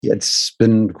It's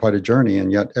been quite a journey.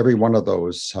 And yet every one of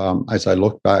those, as I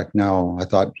look back now, I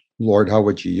thought, Lord, how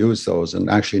would you use those?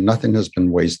 And actually nothing has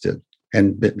been wasted.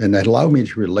 And it allowed me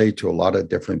to relate to a lot of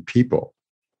different people.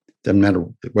 Didn't matter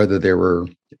whether they were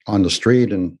on the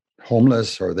street and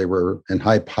homeless or they were in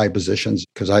high positions,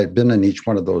 because I had been in each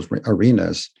one of those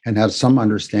arenas and had some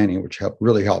understanding, which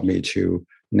really helped me to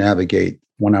navigate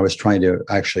when I was trying to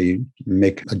actually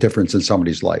make a difference in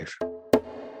somebody's life.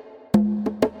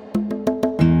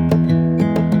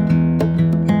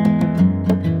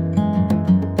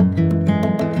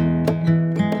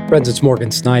 Friends, it's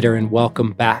Morgan Snyder, and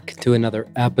welcome back to another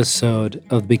episode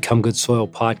of the Become Good Soil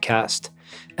podcast.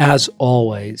 As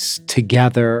always,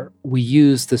 together, we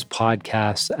use this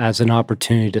podcast as an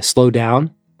opportunity to slow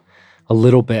down a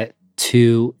little bit,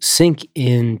 to sink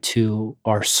into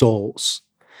our souls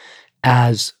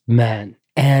as men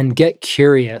and get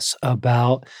curious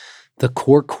about the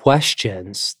core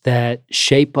questions that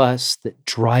shape us, that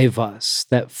drive us,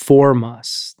 that form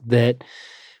us, that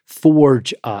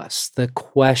forge us, the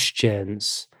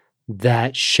questions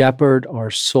that shepherd our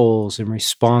souls in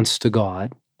response to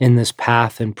God in this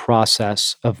path and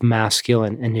process of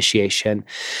masculine initiation.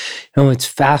 You know, it's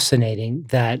fascinating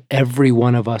that every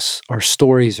one of us, our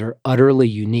stories are utterly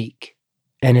unique.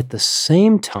 And at the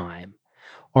same time,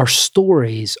 our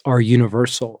stories are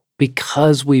universal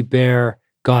because we bear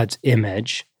God's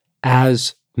image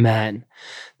as men.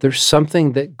 There's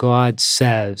something that God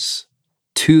says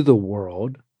to the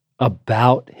world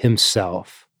about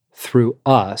himself through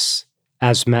us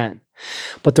as men.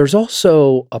 But there's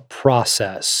also a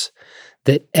process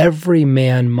that every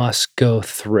man must go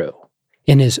through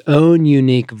in his own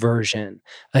unique version,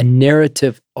 a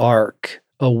narrative arc,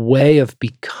 a way of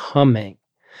becoming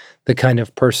the kind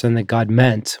of person that God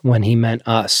meant when he meant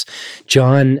us.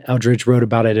 John Eldredge wrote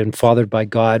about it in Fathered by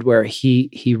God, where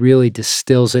he really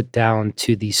distills it down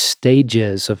to these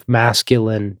stages of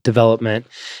masculine development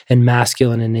and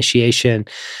masculine initiation,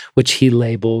 which he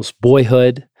labels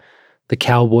boyhood, the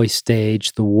cowboy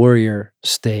stage, the warrior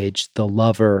stage, the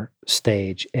lover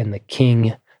stage, and the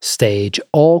king stage,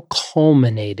 all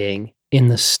culminating in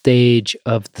the stage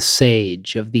of the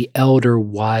sage, of the elder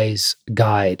wise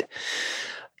guide,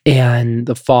 and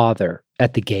the father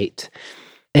at the gate.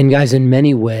 And guys, in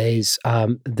many ways,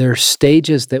 there are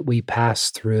stages that we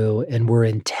pass through and we're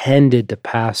intended to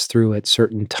pass through at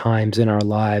certain times in our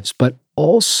lives, but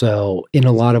also in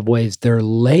a lot of ways, they're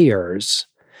layers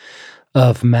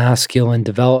of masculine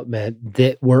development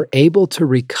that we're able to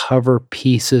recover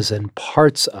pieces and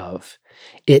parts of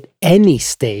at any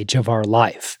stage of our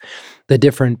life. The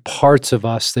different parts of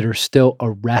us that are still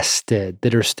arrested,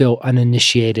 that are still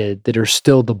uninitiated, that are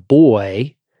still the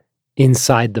boy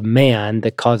inside the man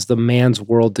that caused the man's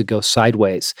world to go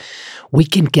sideways. We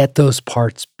can get those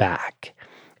parts back.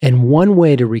 And one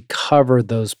way to recover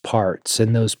those parts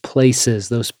and those places,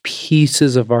 those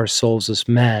pieces of our souls as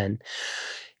men,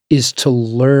 is to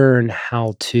learn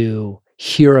how to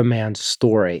hear a man's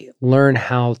story, learn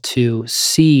how to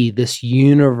see this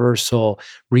universal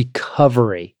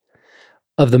recovery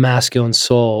of the masculine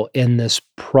soul in this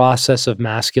process of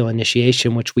masculine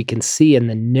initiation, which we can see in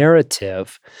the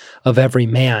narrative of every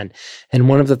man. And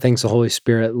one of the things the Holy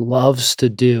Spirit loves to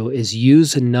do is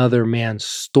use another man's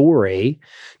story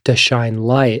to shine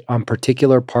light on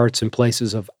particular parts and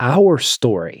places of our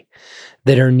story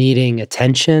that are needing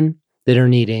attention, that are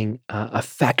needing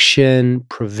affection,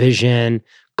 provision,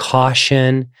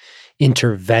 caution,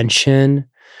 intervention,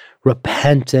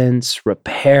 repentance,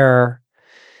 repair,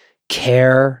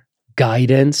 care,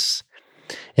 guidance,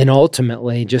 and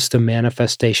ultimately just a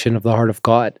manifestation of the heart of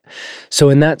God. So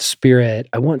in that spirit,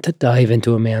 I want to dive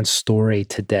into a man's story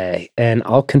today. And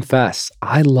I'll confess,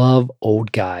 I love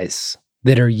old guys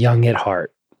that are young at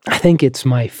heart. I think it's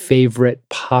my favorite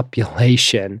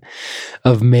population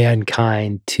of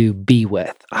mankind to be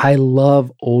with. I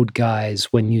love old guys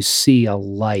when you see a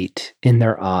light in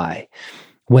their eye,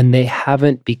 when they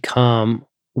haven't become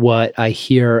what I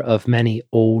hear of many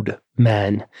old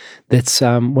men. That's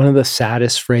one of the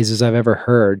saddest phrases I've ever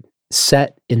heard,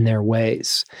 set in their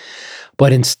ways.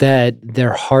 But instead,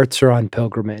 their hearts are on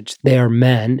pilgrimage. They are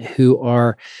men who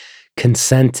are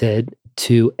consented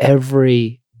to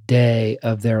every day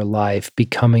of their life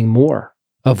becoming more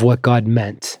of what God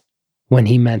meant when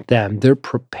he meant them. They're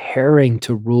preparing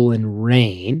to rule and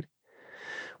reign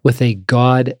with a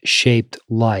God-shaped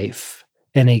life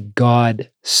and a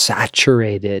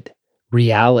God-saturated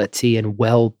reality and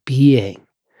well-being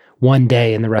one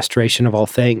day in the restoration of all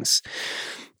things.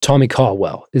 Tommy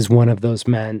Caldwell is one of those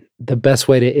men. The best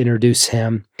way to introduce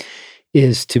him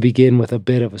is to begin with a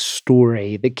bit of a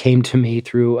story that came to me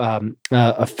through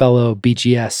a fellow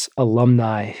BGS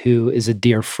alumni who is a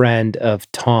dear friend of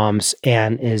Tom's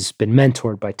and has been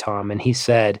mentored by Tom. And he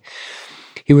said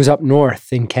he was up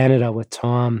north in Canada with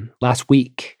Tom last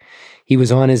week. He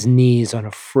was on his knees on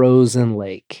a frozen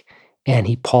lake, and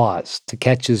he paused to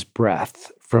catch his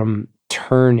breath from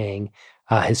turning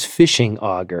his fishing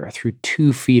auger through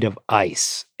 2 feet of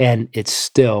ice, and it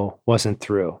still wasn't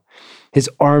through. His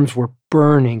arms were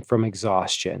burning from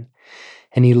exhaustion,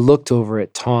 and he looked over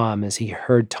at Tom as he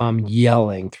heard Tom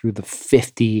yelling through the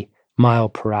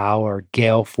 50-mile-per-hour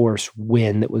gale force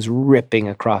wind that was ripping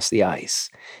across the ice.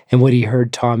 And what he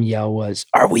heard Tom yell was,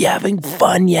 "Are we having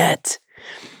fun yet?"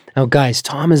 Now, guys,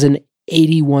 Tom is an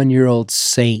 81-year-old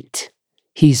saint.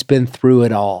 He's been through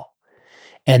it all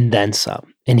and then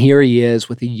some. And here he is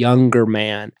with a younger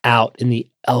man out in the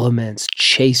elements,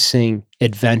 chasing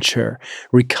adventure,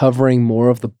 recovering more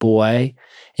of the boy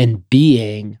and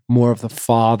being more of the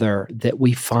father that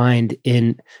we find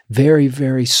in very,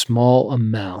 very small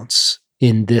amounts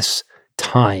in this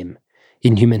time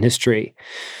in human history.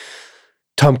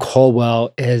 Tom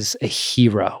Caldwell is a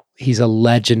hero. He's a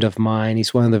legend of mine.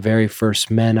 He's one of the very first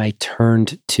men I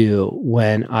turned to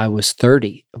when I was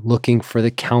 30, looking for the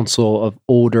counsel of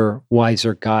older,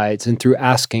 wiser guides. And through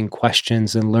asking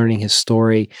questions and learning his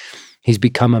story, he's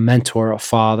become a mentor, a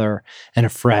father, and a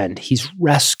friend. He's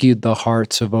rescued the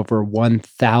hearts of over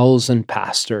 1,000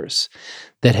 pastors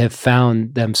that have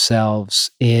found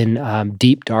themselves in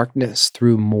deep darkness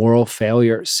through moral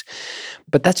failures.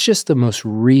 But that's just the most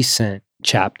recent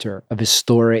chapter of his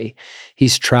story.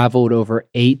 He's traveled over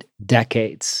 8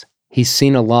 decades. He's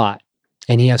seen a lot,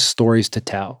 and he has stories to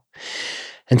tell.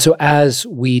 And so as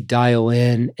we dial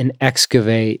in and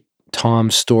excavate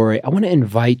Tom's story, I want to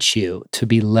invite you to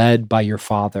be led by your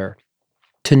father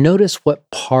to notice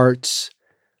what parts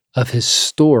of his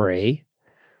story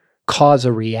cause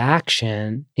a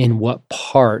reaction in what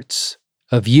parts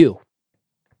of you.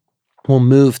 We'll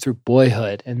move through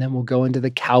boyhood, and then we'll go into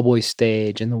the cowboy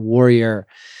stage and the warrior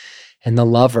and the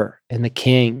lover and the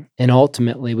king. And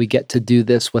ultimately, we get to do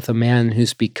this with a man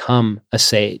who's become a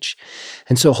sage.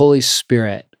 And so, Holy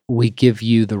Spirit, we give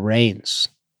you the reins.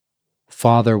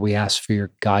 Father, we ask for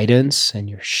your guidance and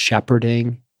your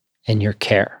shepherding and your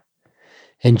care.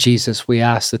 And Jesus, we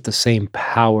ask that the same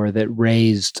power that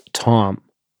raised Tom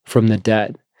from the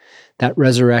dead, that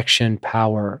resurrection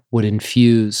power would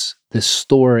infuse this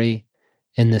story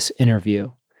in this interview,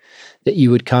 that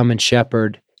you would come and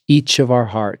shepherd each of our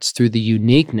hearts through the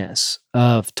uniqueness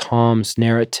of Tom's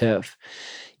narrative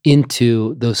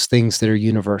into those things that are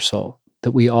universal,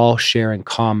 that we all share in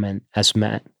common as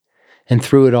men. And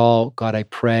through it all, God, I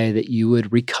pray that you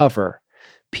would recover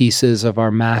pieces of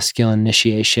our masculine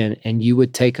initiation, and you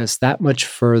would take us that much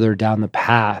further down the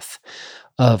path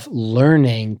of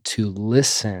learning to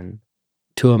listen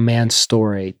to a man's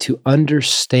story, to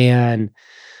understand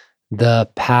the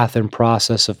path and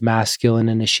process of masculine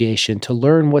initiation, to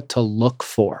learn what to look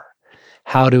for,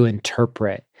 how to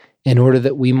interpret, in order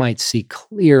that we might see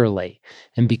clearly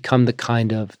and become the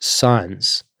kind of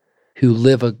sons who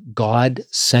live a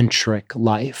God-centric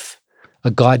life, a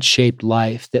God-shaped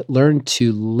life that learn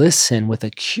to listen with a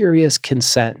curious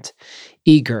consent,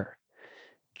 eager,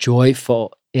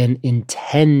 joyful, and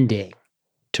intending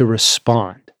to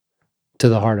respond to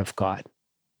the heart of God.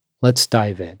 Let's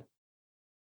dive in.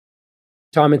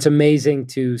 Tom, it's amazing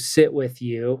to sit with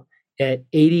you at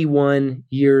 81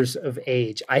 years of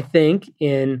age. I think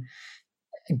in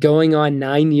going on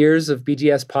 9 years of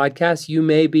BGS podcasts, you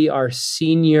may be our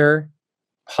senior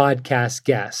podcast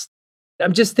guest.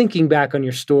 I'm just thinking back on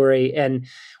your story, and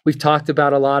we've talked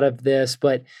about a lot of this,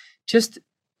 but just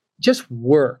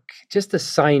work, just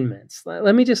assignments.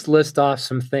 Let me just list off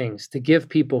some things to give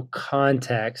people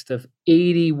context of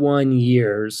 81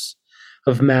 years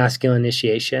of masculine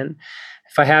initiation.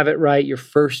 If I have it right, your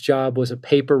first job was a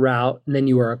paper route, and then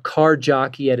you were a car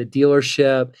jockey at a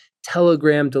dealership,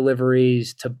 telegram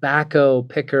deliveries, tobacco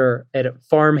picker at a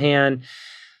farmhand.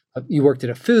 You worked at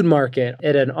a food market,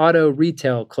 at an auto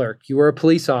retail clerk. You were a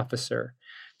police officer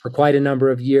for quite a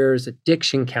number of years,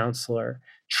 addiction counselor,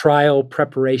 trial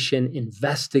preparation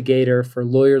investigator for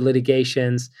lawyer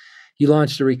litigations. You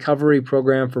launched a recovery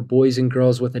program for boys and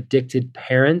girls with addicted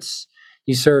parents.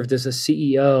 You served as a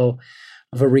CEO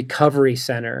of a recovery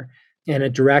center and a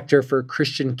director for a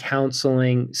Christian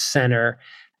counseling center,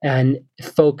 and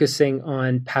focusing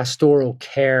on pastoral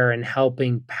care and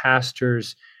helping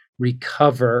pastors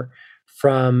recover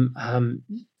from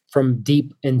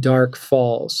deep and dark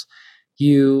falls.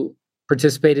 You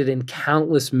participated in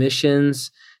countless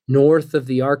missions north of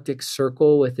the Arctic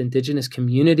Circle with indigenous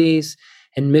communities,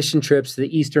 and mission trips to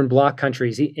the Eastern Bloc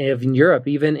countries of Europe,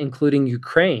 even including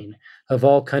Ukraine, of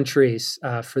all countries,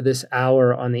 for this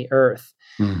hour on the earth.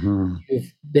 Mm-hmm.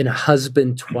 You've been a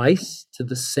husband twice to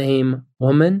the same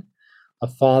woman, a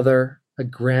father, a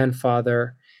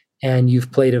grandfather, and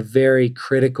you've played a very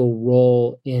critical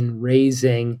role in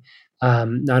raising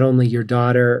not only your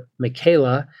daughter,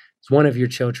 Michaela, is one of your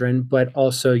children, but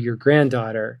also your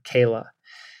granddaughter, Kayla.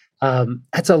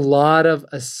 That's a lot of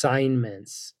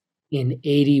assignments in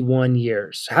 81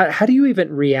 years. How do you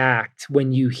even react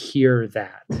when you hear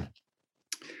that?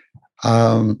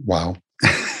 Wow.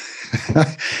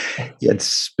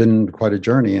 It's been quite a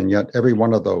journey. And yet every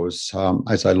one of those,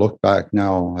 as I look back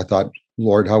now, I thought,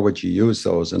 Lord, how would you use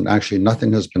those? And actually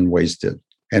nothing has been wasted.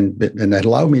 And it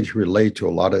allowed me to relate to a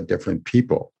lot of different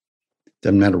people.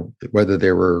 Didn't matter whether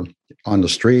they were on the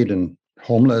street and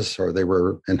homeless, or they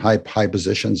were in high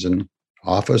positions in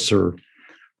office or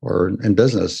in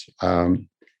business.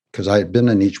 Because I had been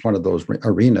in each one of those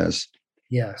arenas,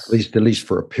 Yes, at least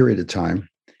for a period of time,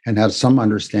 and had some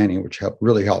understanding, which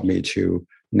really helped me to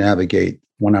navigate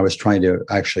when I was trying to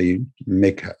actually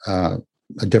make a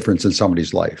difference in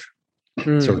somebody's life.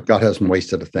 So God hasn't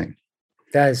wasted a thing.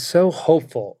 That is so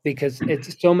hopeful, because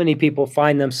it's so many people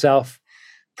find themselves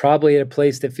probably at a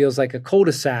place that feels like a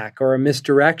cul-de-sac or a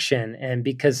misdirection, and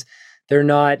because they're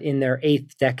not in their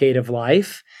 8th decade of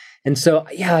life. And so,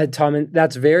 yeah, Tom,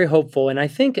 that's very hopeful. And I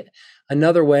think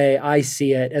another way I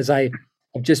see it, as I've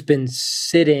just been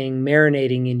sitting,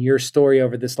 marinating in your story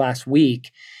over this last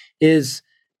week, is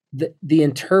the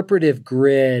interpretive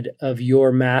grid of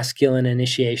your masculine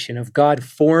initiation, of God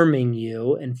forming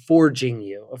you and forging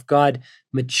you, of God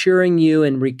maturing you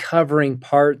and recovering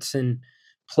parts and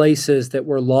places that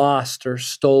were lost or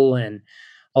stolen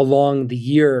along the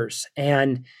years,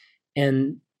 and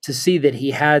to see that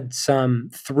he had some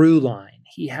through line,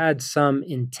 he had some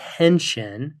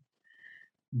intention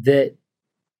that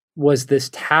was this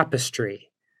tapestry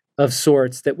of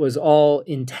sorts that was all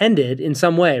intended in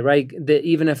some way, right? That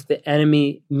even if the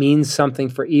enemy means something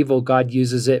for evil, God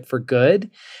uses it for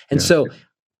good. And Yes. so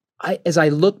as I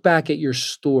look back at your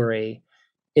story,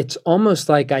 it's almost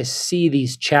like I see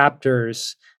these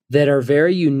chapters that are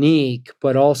very unique,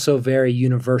 but also very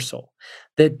universal.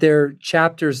 That they're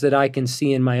chapters that I can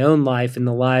see in my own life, in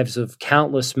the lives of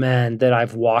countless men that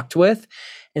I've walked with.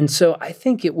 And so I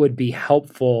think it would be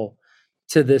helpful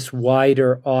to this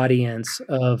wider audience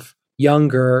of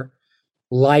younger,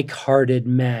 like-hearted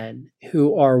men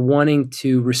who are wanting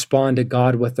to respond to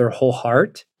God with their whole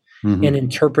heart and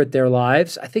interpret their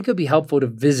lives. I think it would be helpful to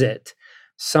visit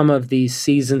some of these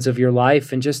seasons of your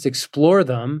life and just explore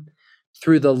them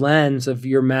through the lens of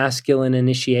your masculine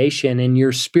initiation and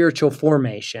your spiritual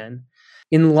formation.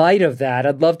 In light of that,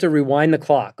 I'd love to rewind the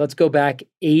clock. Let's go back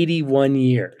 81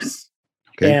 years.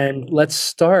 Okay. And let's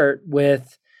start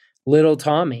with little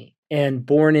Tommy, and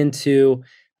born into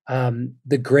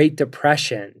the Great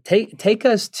Depression. Take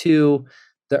us to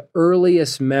the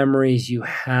earliest memories you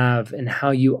have and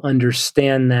how you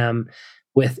understand them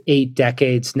with 8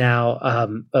 decades now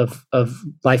of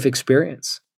life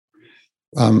experience.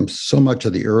 So much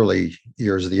of the early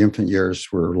years, the infant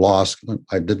years, were lost.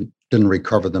 I didn't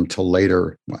recover them till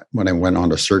later, when I went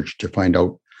on a search to find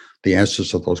out the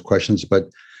answers to those questions. But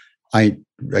I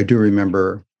do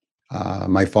remember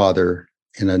my father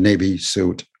in a Navy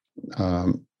suit.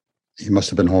 He must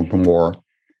have been home from war,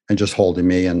 and just holding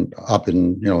me and up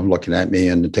and looking at me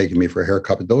and taking me for a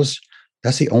haircut. But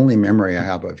that's the only memory I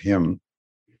have of him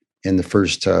in the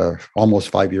first almost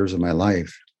 5 years of my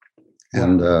life.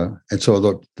 Wow. And so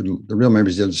the real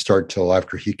memories didn't start till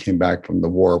after he came back from the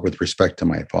war, with respect to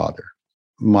my father.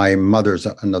 My mother's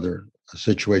another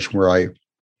situation where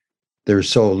there's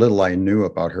so little I knew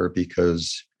about her,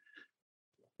 because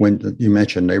when you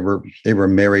mentioned they were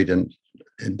married, and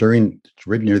during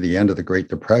right near the end of the Great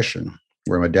Depression,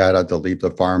 where my dad had to leave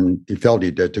the farm, he felt he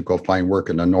did, to go find work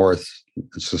in the north,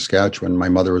 Saskatchewan. My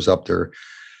mother was up there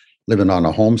living on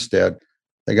a homestead.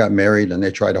 They got married and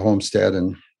they tried a homestead,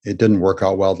 and it didn't work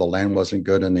out well. The land wasn't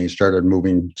good, and they started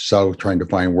moving south trying to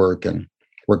find work, and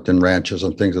worked in ranches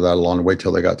and things of that along the way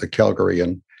till they got to Calgary.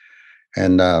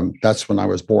 And that's when I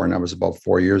was born. I was about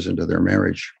 4 years into their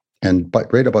marriage.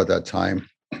 But right about that time,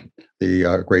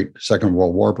 the Great Second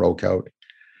World War broke out,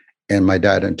 and my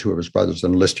dad and 2 of his brothers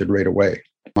enlisted right away.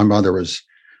 My mother was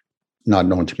not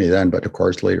known to me then, but of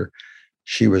course later,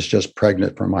 she was just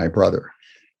pregnant for my brother.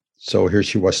 So here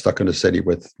she was, stuck in the city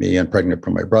with me and pregnant for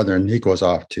my brother, and he goes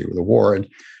off to the war. And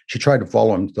she tried to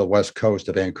follow him to the west coast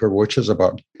of Vancouver, which is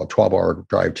about a 12-hour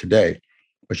drive today,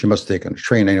 but she must have taken a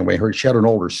train anyway. She had an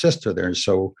older sister there,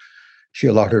 so she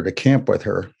allowed her to camp with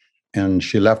her, and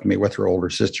she left me with her older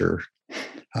sister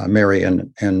Mary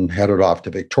and headed off to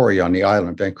Victoria on the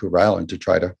island, Vancouver Island, to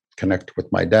try to connect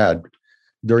with my dad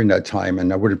during that time.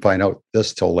 And I wouldn't find out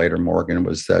this till later, Morgan,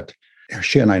 was that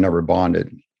she and I never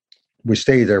bonded. We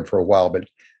stayed there for a while, but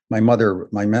my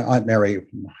Aunt Mary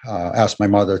asked my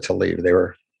mother to leave.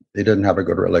 They didn't have a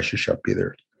good relationship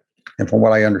either. And from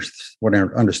what I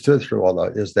understood through all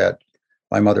that is that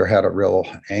my mother had a real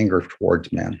anger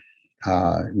towards men.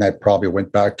 And that probably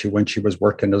went back to when she was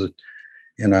working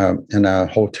in a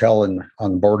hotel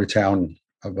on the border town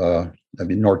of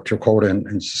North Dakota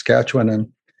and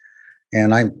Saskatchewan.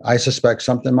 And I suspect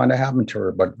something might have happened to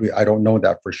her, but I don't know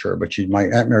that for sure. But my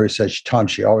Aunt Mary said, Tom,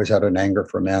 she always had an anger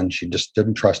for men. She just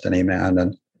didn't trust any man.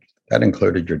 And that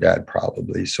included your dad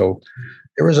probably. So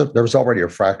there was already a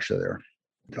fracture there.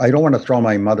 I don't want to throw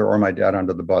my mother or my dad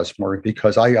under the bus more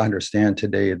because I understand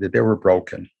today that they were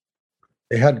broken.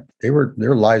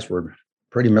 Their lives were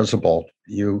pretty miserable.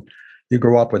 You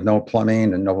grew up with no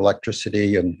plumbing and no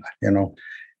electricity and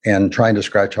trying to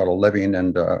scratch out a living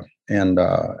and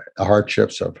the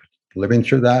hardships of living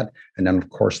through that. And then, of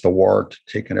course, the war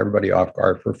taking everybody off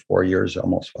guard for 4 years,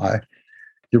 almost 5.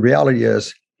 The reality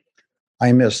is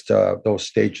I missed those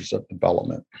stages of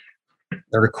development.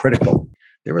 They're critical.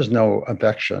 There was no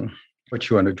affection. Put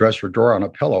you in a dresser drawer on a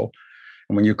pillow.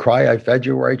 And when you cry, I fed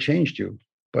you or I changed you.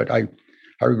 But I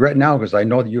regret now because I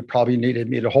know that you probably needed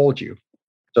me to hold you.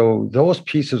 So those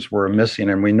pieces were missing.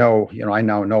 And we know, I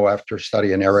now know after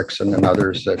studying Erickson and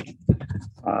others that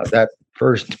that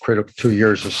first critical 2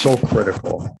 years is so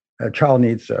critical. A child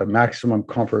needs maximum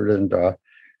comfort and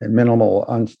minimal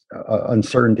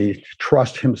uncertainty to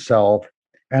trust himself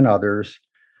and others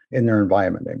in their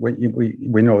environment.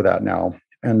 We know that now.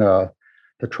 And the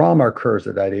trauma occurs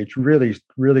at that age really,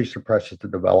 really suppresses the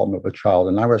development of a child.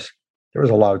 And there was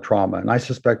a lot of trauma. And I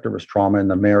suspect there was trauma in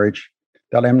the marriage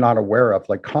that I'm not aware of,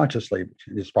 like consciously.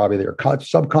 It's probably there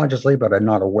subconsciously, but I'm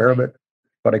not aware of it.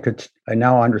 But I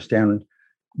now understand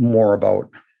more about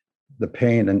the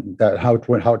pain and that how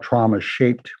trauma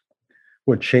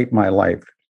would shape my life.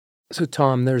 So,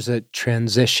 Tom, there's a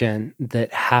transition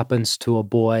that happens to a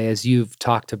boy, as you've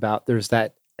talked about. There's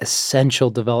that essential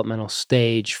developmental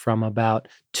stage from about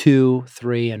 2,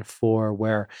 3, and 4,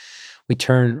 where we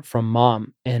turn from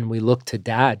mom and we look to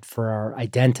dad for our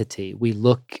identity. We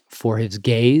look for his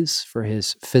gaze, for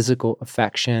his physical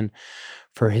affection,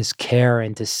 for his care,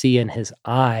 and to see in his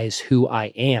eyes who I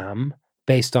am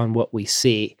based on what we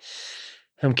see.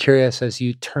 I'm curious, as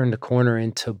you turned a corner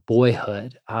into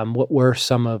boyhood, what were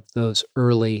some of those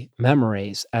early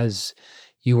memories as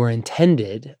you were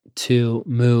intended to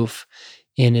move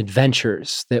in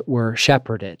adventures that were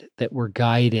shepherded, that were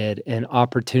guided, and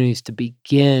opportunities to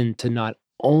begin to not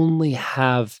only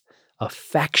have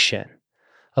affection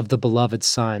of the beloved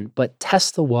son, but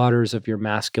test the waters of your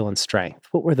masculine strength?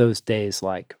 What were those days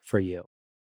like for you?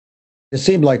 It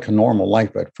seemed like a normal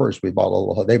life at first. They bought a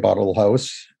little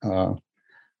house.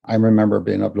 I remember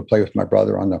being able to play with my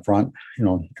brother on the front,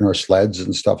 in our sleds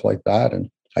and stuff like that. And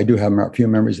I do have a few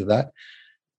memories of that.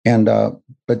 And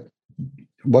but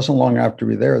it wasn't long after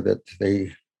we were there that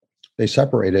they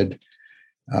separated.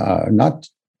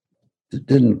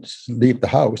 Didn't leave the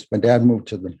house. My dad moved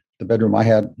to the bedroom I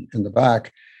had in the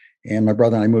back, and my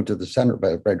brother and I moved to the center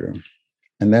bedroom.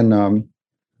 And then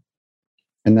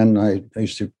I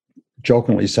used to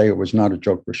jokingly say, it was not a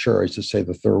joke for sure, I used to say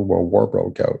the Third World War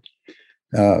broke out.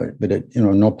 But it,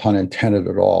 no pun intended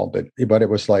at all. But it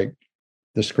was like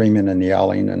the screaming and the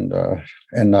yelling, and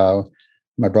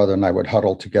my brother and I would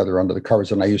huddle together under the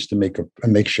covers, and I used to make a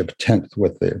makeshift tent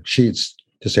with the sheets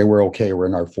to say we're okay, we're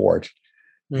in our fort,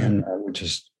 and we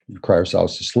just cry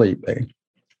ourselves to sleep.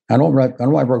 I don't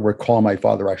ever recall my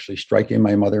father actually striking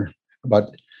my mother, but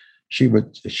she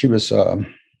was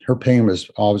her pain was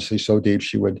obviously so deep.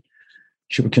 She would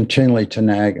continually to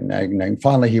nag and nag and nag.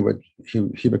 Finally, he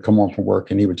would come home from work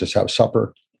and he would just have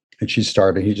supper, and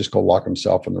he'd just go lock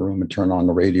himself in the room and turn on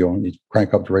the radio, and he'd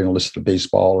crank up the radio and listen to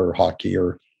baseball or hockey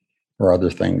or other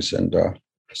things. And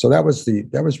so that was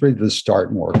really the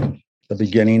start, Morgan, the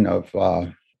beginning of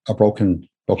a broken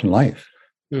life.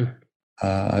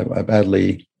 A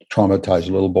badly traumatized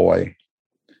little boy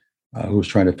who was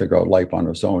trying to figure out life on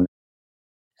his own.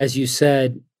 As you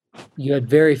said, you had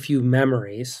very few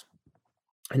memories.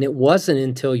 And it wasn't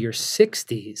until your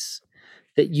 60s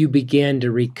that you began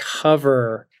to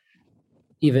recover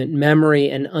even memory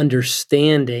and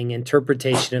understanding,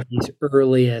 interpretation of these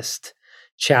earliest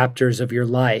chapters of your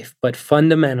life. But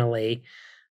fundamentally,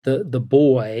 the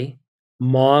boy,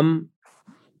 mom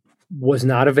was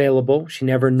not available. She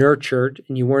never nurtured,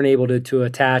 and you weren't able to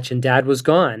attach, and dad was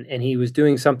gone, and he was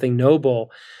doing something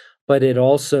noble. But it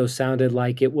also sounded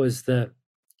like it was the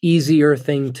easier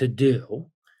thing to do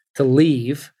to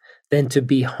leave than to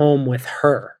be home with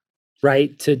her,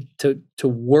 right? To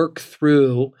work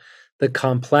through the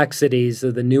complexities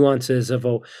of the nuances of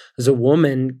as a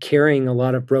woman carrying a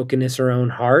lot of brokenness in her own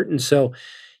heart. And so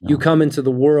you Yeah. come into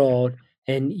the world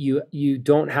and you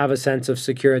don't have a sense of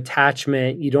secure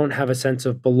attachment, you don't have a sense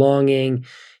of belonging,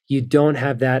 you don't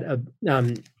have that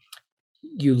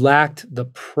you lacked the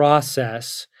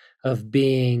process of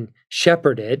being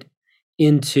shepherded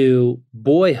into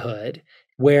boyhood,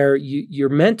 where you're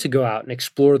meant to go out and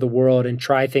explore the world and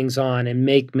try things on and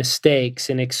make mistakes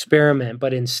and experiment.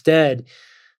 But instead,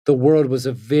 the world was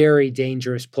a very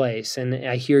dangerous place. And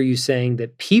I hear you saying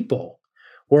that people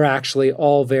were actually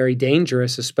all very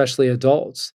dangerous, especially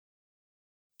adults.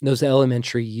 Those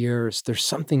elementary years, there's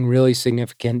something really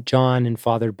significant. John, in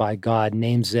Fathered by God,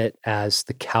 names it as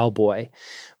the cowboy.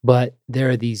 But there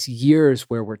are these years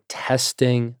where we're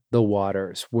testing the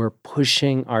waters. We're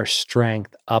pushing our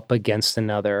strength up against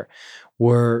another.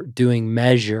 We're doing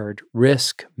measured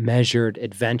risk, measured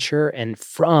adventure. And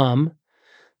from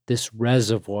this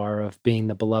reservoir of being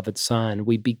the beloved son,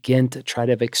 we begin to try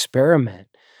to experiment,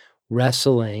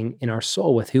 wrestling in our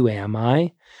soul with who am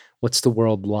I? What's the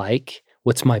world like?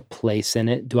 What's my place in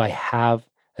it? Do I have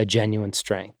a genuine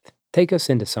strength? Take us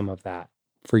into some of that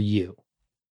for you.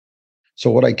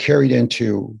 So what I carried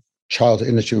into childhood,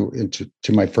 into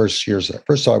my first years.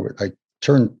 First, I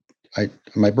turned.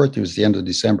 My birthday was the end of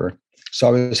December, so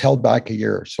I was held back a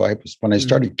year. So when I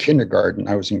started kindergarten,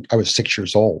 I was 6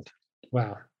 years old.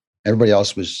 Wow. Everybody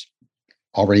else was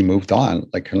already moved on.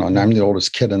 And I'm the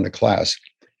oldest kid in the class,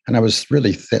 and I was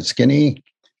really thin, skinny,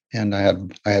 and I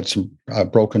had some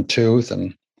broken tooth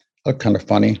and looked kind of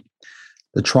funny.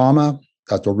 The trauma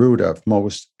at the root of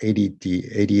most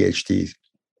ADHD.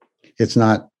 It's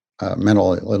not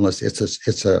mental illness.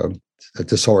 It's a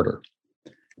disorder.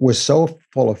 Was so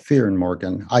full of fear in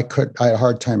Morgan. I had a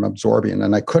hard time absorbing,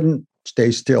 and I couldn't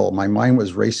stay still. My mind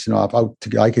was racing off out.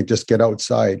 I could just get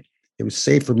outside. It was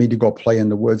safe for me to go play in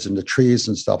the woods and the trees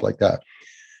and stuff like that.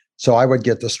 So I would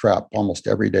get the strap almost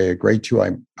every day. At grade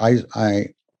 2,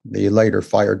 they later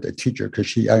fired the teacher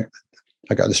because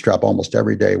I got the strap almost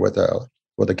every day with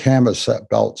a canvas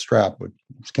belt strap with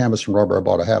canvas and rubber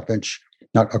about a half inch,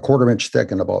 not a quarter inch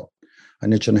thick, and about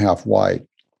an inch and a half wide,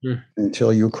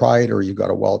 until you cried or you got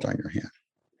a welt on your hand.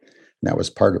 And that was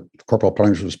corporal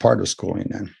punishment was part of schooling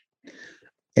then.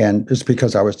 And it's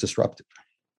because I was disruptive.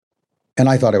 And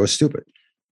I thought I was stupid.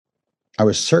 I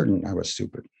was certain I was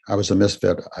stupid. I was a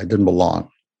misfit. I didn't belong.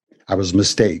 I was a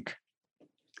mistake.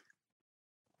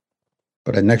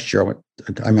 But the next year,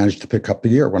 I managed to pick up the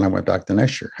year when I went back the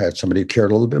next year. I had somebody who cared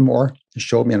a little bit more,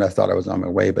 showed me, and I thought I was on my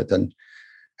way. But then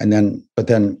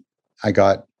I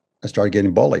started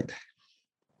getting bullied.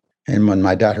 And when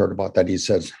my dad heard about that, he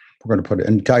says, we're going to put it,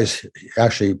 and guys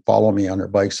actually follow me on their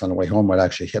bikes on the way home, would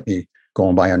actually hit me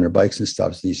going by on their bikes and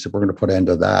stuff. So he said, we're going to put an end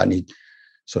to that. And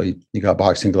he got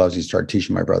boxing gloves. He started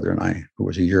teaching my brother and I, who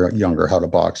was a year younger, how to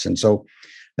box. And so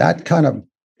that kind of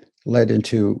led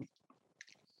into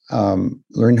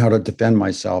learning how to defend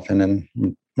myself. And then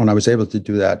when I was able to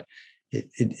do that,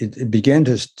 it began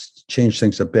to change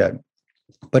things a bit.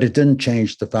 But it didn't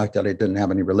change the fact that I didn't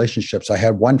have any relationships. I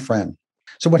had one friend.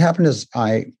 So what happened is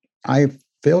I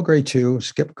failed grade 2,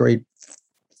 skipped grade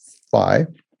 5,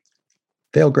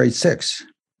 failed grade 6,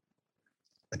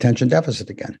 attention deficit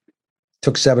again.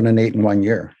 Took 7 and 8 in 1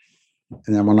 year,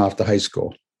 and then went off to high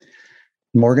school.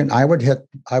 Morgan, I would hit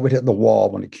the wall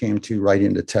when it came to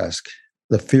writing the test.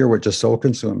 The fear would just so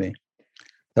consume me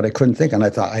that I couldn't think. And I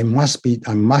thought, I must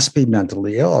be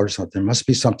mentally ill or something. There must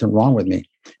be something wrong with me.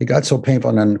 It got so painful.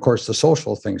 And then, of course, the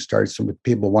social thing started with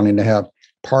people wanting to have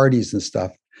parties and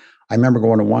stuff. I remember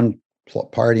going to one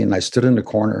party and I stood in the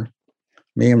corner,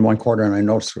 me in one corner, and I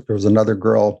noticed there was another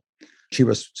girl. She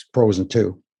was frozen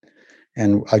too.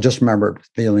 And I just remember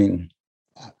feeling,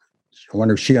 I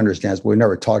wonder if she understands, but we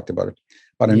never talked about it.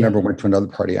 But I never went to another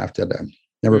party after that.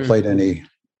 Never played any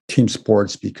team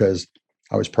sports because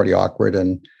I was pretty awkward.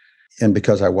 And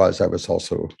because I was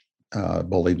also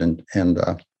bullied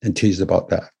and teased about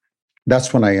that.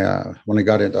 That's when I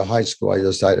got into high school, I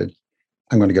decided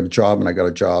I'm going to get a job, and I got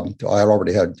a job. I had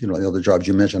already had, the other jobs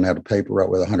you mentioned. I had a paper route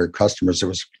with 100 customers.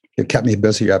 It kept me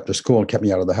busy after school and kept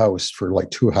me out of the house for like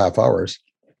 2.5 hours,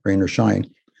 rain or shine.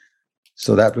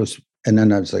 So that was, and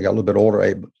then as I got a little bit older,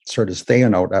 I started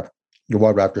staying out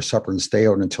after supper and stay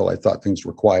out until I thought things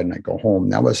were quiet and I'd go home.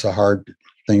 That was a hard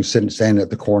thing, standing at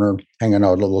the corner, hanging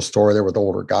out at a little store there with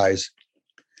older guys,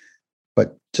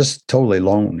 but just totally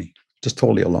lonely, just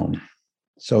totally alone.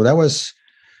 So that was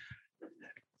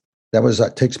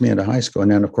that takes me into high school.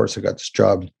 And then, of course, I got this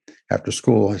job after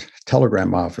school,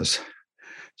 telegram office.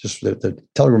 Just the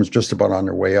telegram was just about on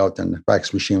their way out, and the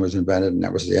fax machine was invented, and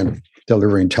that was the end of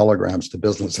delivering telegrams to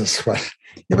businesses. But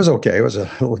it was okay. It was a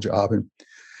little job, and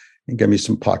gave me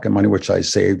some pocket money, which I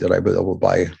saved that I was able to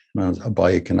buy a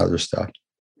bike and other stuff.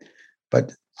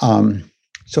 But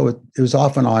so it was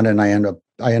off and on, and I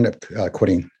ended up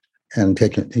quitting and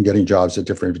getting jobs at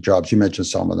different jobs. You mentioned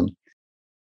some of them.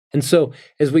 And so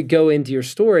as we go into your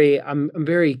story, I'm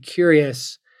very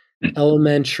curious,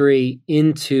 elementary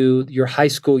into your high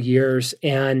school years,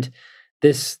 and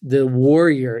the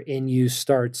warrior in you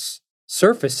starts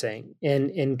surfacing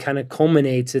and kind of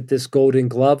culminates at this Golden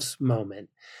Gloves moment.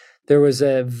 There was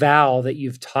a vow that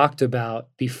you've talked about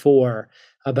before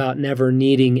about never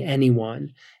needing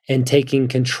anyone and taking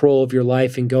control of your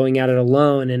life and going at it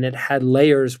alone. And it had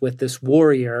layers with this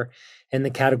warrior in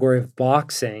the category of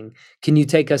boxing. Can you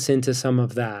take us into some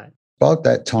of that? About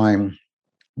that time,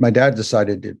 my dad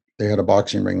decided they had a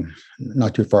boxing ring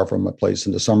not too far from my place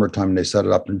in the summertime. They set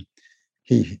it up, and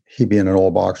he being an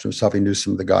old boxer himself, he knew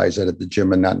some of the guys at the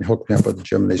gym and that, and hooked me up with the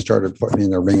gym. And they started putting me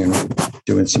in the ring and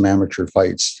doing some amateur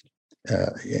fights,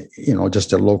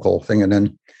 just a local thing. And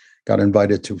then got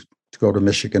invited to go to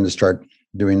Michigan to start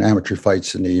doing amateur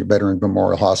fights in the Veteran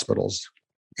Memorial Hospitals.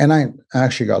 And I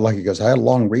actually got lucky because I had a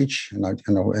long reach and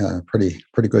a pretty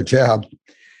good jab.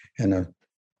 And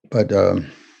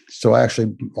so I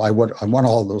won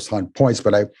all those on points,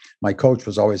 but my coach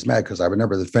was always mad because I would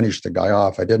never finish the guy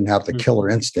off. I didn't have the killer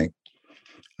instinct.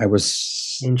 I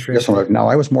was now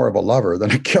I was more of a lover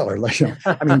than a killer.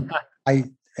 I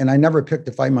never picked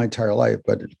a fight my entire life,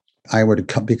 but I would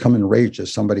become enraged if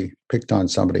somebody picked on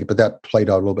somebody. But that played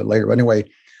out a little bit later. But anyway,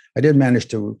 I did manage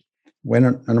to win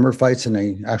a number of fights, and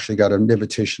I actually got an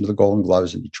invitation to the Golden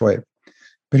Gloves in Detroit.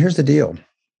 But here's the deal.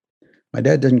 My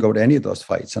dad didn't go to any of those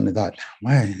fights. And I thought,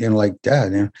 why? Like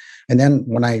Dad. And then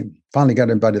when I finally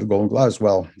got invited to the Golden Gloves,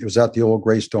 well, it was at the old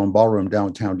Greystone Ballroom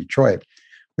downtown Detroit,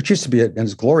 which used to be in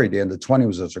its glory day in the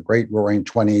 20s. It was a great roaring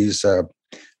 20s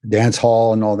dance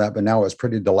hall and all that. But now it's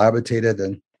pretty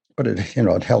dilapidated. But it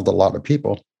held a lot of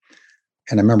people.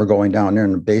 And I remember going down there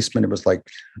in the basement. It was like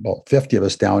about 50 of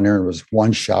us down there, and it was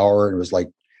one shower, and it was like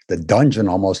the dungeon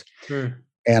almost.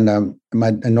 And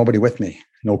nobody with me,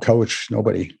 no coach,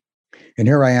 nobody. And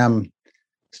here I am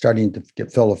starting to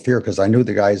get filled with fear because I knew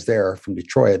the guys there from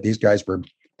Detroit. These guys were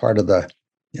part of the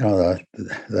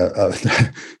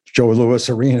Joe Louis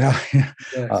Arena,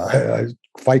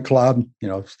 Fight Club,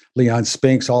 Leon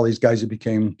Spinks, all these guys who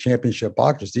became championship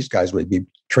boxers. These guys would be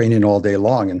training all day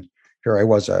long. And here I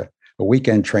was a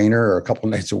weekend trainer or a couple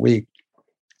of nights a week.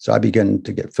 So I began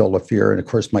to get filled with fear. And of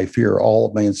course, all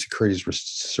of my insecurities were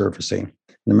surfacing. And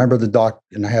I remember the doc,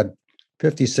 and I had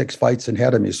 56 fights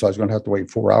ahead of me. So I was going to have to wait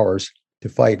 4 hours to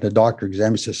fight. And the doctor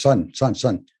examined me, says, son,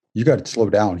 you got to slow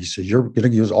down. He says, you're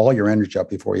going to use all your energy up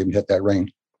before you even hit that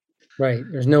ring. Right.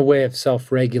 There's no way of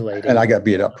self-regulating. And I got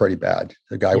beat up pretty bad.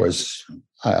 The guy was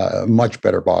a much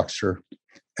better boxer.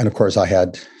 And of course, I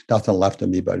had nothing left of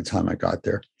me by the time I got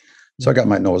there. So I got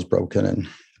my nose broken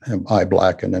and eye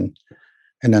blackened.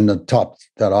 And then to top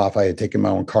that off, I had taken my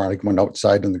own car, and I went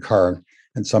outside in the car,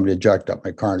 and somebody had jacked up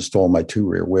my car and stole my 2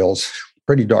 rear wheels.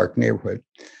 Pretty dark neighborhood.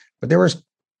 But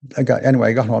I got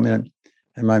home and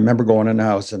I remember going in the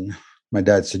house, and my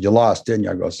dad said, you lost, didn't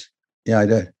you? I goes, yeah, I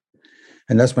did.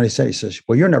 And that's when he says,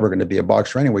 well, you're never going to be a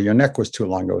boxer anyway. Your neck was too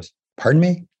long. I goes, pardon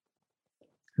me?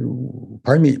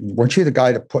 Weren't you the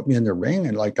guy that put me in the ring?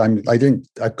 And I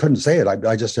couldn't say it.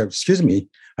 I just said, excuse me,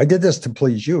 I did this to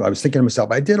please you. I was thinking to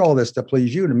myself, I did all this to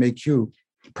please you, to make you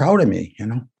proud of me,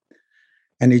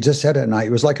 And he just said it, and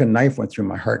it was like a knife went through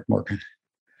my heart, Morgan.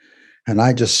 And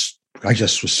I just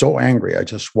was so angry. I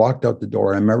just walked out the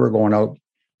door. I remember going out.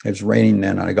 It was raining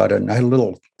then. I had a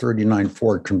little 39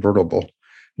 Ford convertible,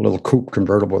 a little coupe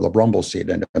convertible with a rumble seat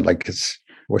in it. And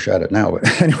wish I had it now.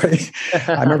 But anyway,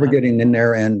 I remember getting in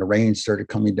there, and the rain started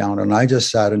coming down, and I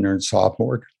just sat in there and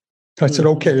sophomore. I said,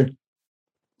 okay,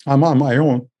 I'm on my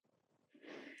own.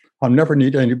 I'll never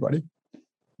need anybody.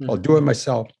 I'll do it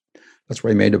myself. That's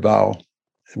where I made a vow,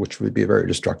 which would be very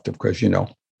destructive because,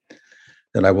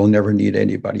 that I will never need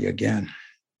anybody again.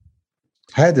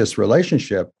 I had this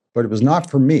relationship, but it was not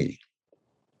for me.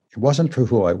 It wasn't for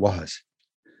who I was.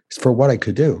 It's for what I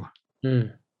could do.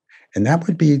 And that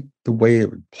would be the way it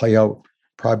would play out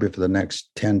probably for the next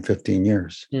 10, 15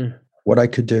 years. What I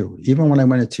could do. Even when I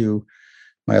went into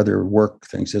my other work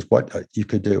things, is what you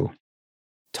could do.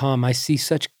 Tom, I see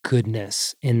such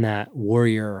goodness in that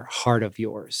warrior heart of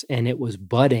yours, and it was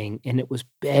budding, and it was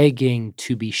begging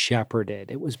to be shepherded.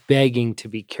 It was begging to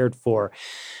be cared for,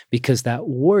 because that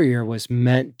warrior was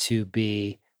meant to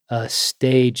be a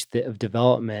stage of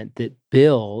development that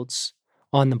builds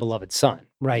on the beloved son,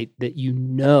 right? That you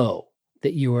know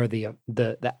that you are the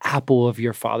apple of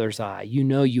your father's eye. You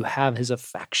know you have his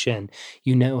affection.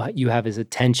 You know you have his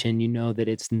attention. You know that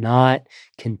it's not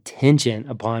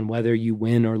contingent upon whether you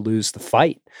win or lose the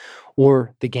fight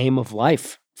or the game of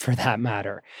life for that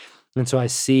matter. And so I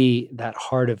see that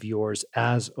heart of yours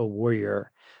as a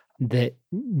warrior that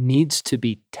needs to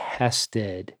be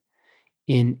tested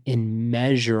in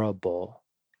immeasurable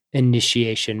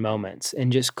initiation moments,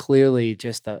 and just clearly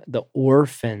just the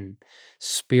orphan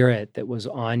spirit that was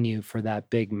on you for that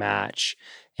big match,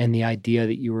 and the idea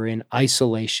that you were in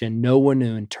isolation, no one to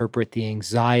interpret the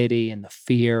anxiety and the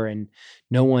fear, and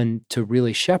no one to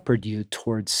really shepherd you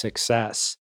towards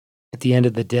success. At the end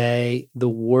of the day, the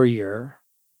warrior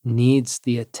needs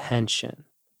the attention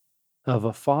of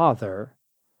a father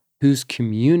who's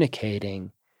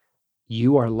communicating,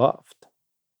 you are loved,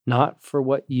 not for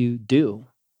what you do,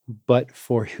 but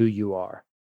for who you are.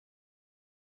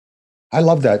 I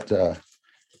love that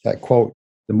quote.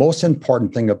 The most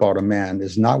important thing about a man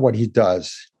is not what he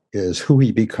does, is who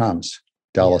he becomes.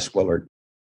 Dallas Willard.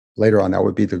 Later on, that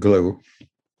would be the glue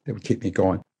that would keep me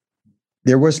going.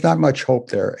 There was not much hope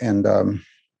there. And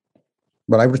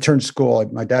when I returned to school,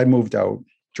 my dad moved out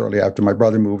shortly after. My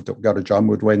brother got a job,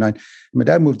 moved away. My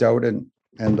dad moved out, and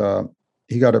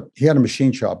he had a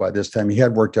machine shop by this time. He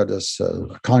had worked at this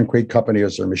concrete company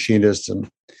as a machinist,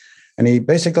 and he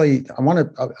basically, I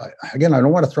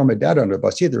don't want to throw my dad under the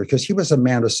bus either, because he was a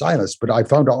man of silence. But I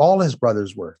found out all his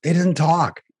brothers were. They didn't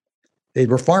talk. They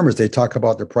were farmers. They talk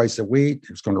about the price of wheat.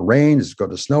 It's going to rain. It's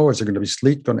going to snow. Is there going to be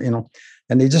sleet?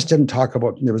 And they just didn't talk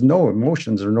about. There was no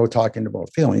emotions or no talking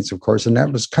about feelings, of course. And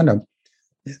that was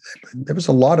there was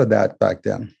a lot of that back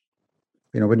then.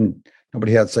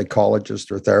 Nobody had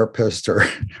psychologist or therapist or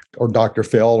Dr.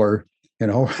 Phil or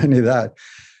any of that.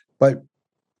 But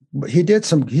he did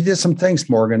some things,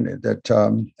 Morgan, that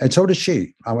and so did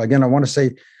she. Again, I want to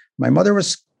say my mother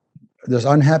was this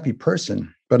unhappy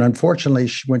person, but unfortunately,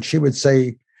 when she would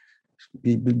say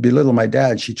belittle my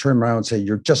dad, she turned around and say,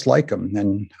 "You're just like him."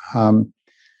 And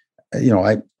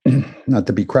I not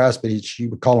to be crass, but she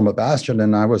would call him a bastard,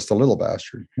 and I was the little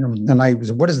bastard. And I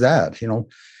was, what is that?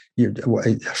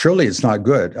 Surely it's not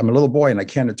good. I'm a little boy and I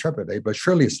can't interpret it, but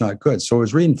surely it's not good. So it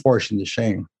was reinforcing the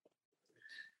shame.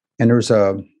 And there was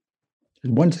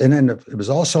and then it was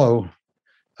also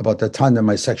about the time that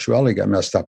my sexuality got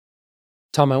messed up.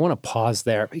 Tom, I want to pause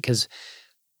there because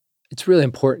it's really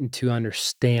important to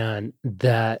understand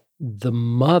that the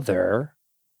mother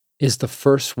is the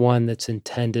first one that's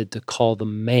intended to call the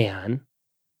man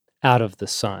out of the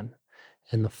son,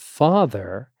 and the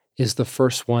father is the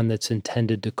first one that's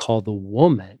intended to call the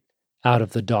woman out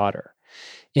of the daughter.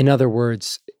 In other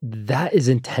words, that is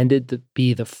intended to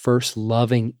be the first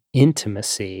loving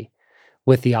intimacy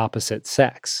with the opposite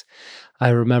sex. I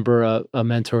remember a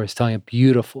mentor was telling a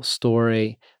beautiful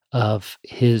story of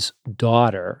his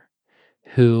daughter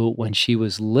who, when she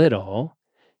was little,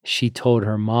 she told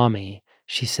her mommy,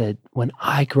 she said, "When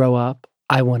I grow up,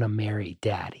 I want to marry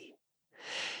daddy."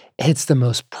 It's the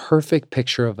most perfect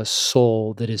picture of a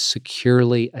soul that is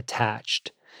securely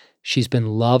attached. She's been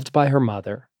loved by her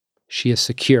mother. She is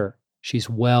secure. She's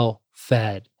well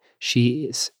fed.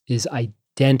 She is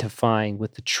identifying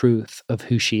with the truth of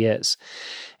who she is.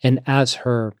 And as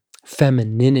her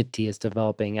femininity is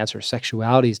developing, as her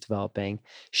sexuality is developing,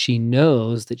 she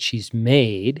knows that she's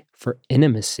made for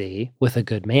intimacy with a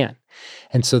good man.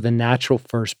 And so the natural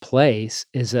first place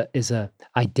is a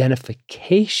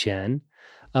identification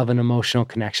of an emotional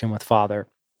connection with father.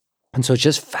 And so it's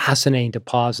just fascinating to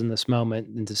pause in this moment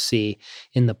and to see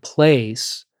in the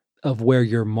place of where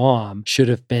your mom should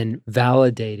have been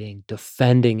validating,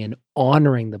 defending, and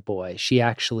honoring the boy. She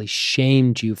actually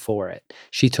shamed you for it.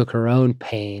 She took her own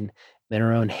pain and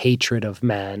her own hatred of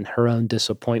men, her own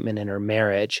disappointment in her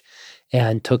marriage,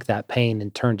 and took that pain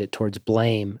and turned it towards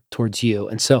blame towards you.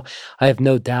 And so I have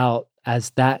no doubt,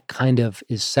 as that kind of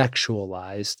is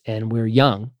sexualized and we're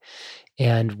young,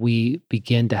 and we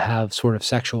begin to have sort of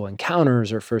sexual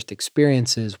encounters or first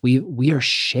experiences, we are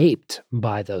shaped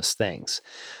by those things.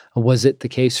 Was it the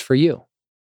case for you?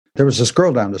 There was this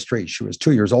girl down the street. She was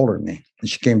 2 years older than me. And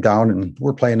she came down and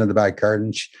we're playing in the backyard.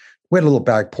 And we had a little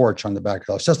back porch on the back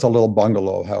house, just a little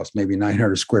bungalow house, maybe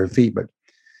 900 square feet.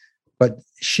 But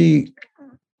she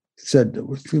said,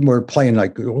 we were playing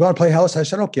like, we're going to play house. I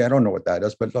said, okay, I don't know what that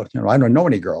is. But look, I don't know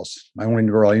any girls. My only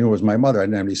girl I knew was my mother. I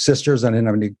didn't have any sisters. I didn't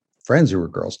have any friends who were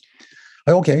girls.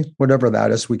 Okay, whatever that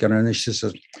is, we got in. And she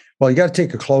says, well, you got to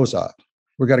take your clothes off.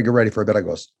 We got to get ready for a bed. I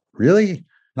goes, really?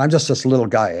 And I'm just this little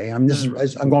guy. I'm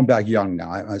going back young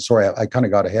now. I'm sorry, I kind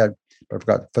of got ahead. but I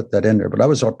forgot to put that in there. But I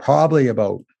was probably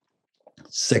about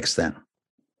 6 then.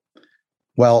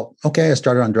 Well, okay, I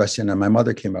started undressing, and my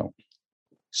mother came out,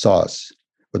 saw us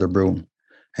with her broom,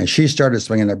 and she started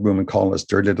swinging that broom and calling us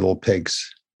dirty little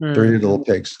pigs, dirty little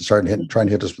pigs, and started trying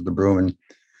to hit us with the broom,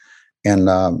 and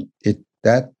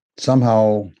that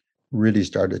somehow really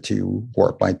started to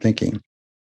warp my thinking.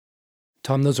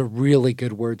 Tom, those are really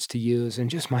good words to use. And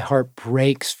just my heart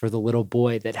breaks for the little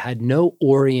boy that had no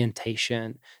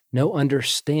orientation, no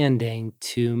understanding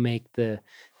to make the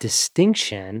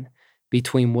distinction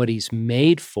between what he's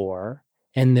made for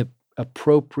and the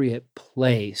appropriate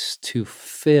place to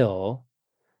fill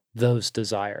those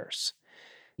desires.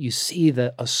 You see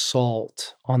the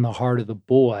assault on the heart of the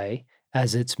boy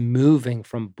as it's moving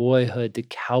from boyhood to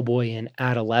cowboy and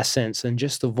adolescence, and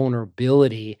just the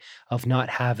vulnerability of not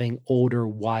having older,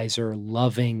 wiser,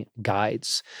 loving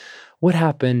guides. What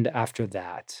happened after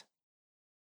that?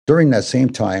 During that same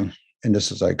time, and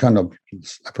this is, I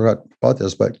forgot about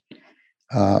this, but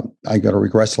I got to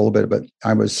regress a little bit, but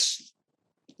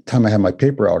time I had my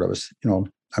paper out,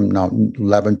 I'm now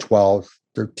 11, 12,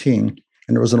 13,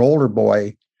 and there was an older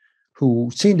boy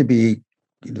who seemed to be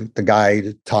the guy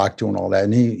to talk to and all that.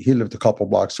 And he lived a couple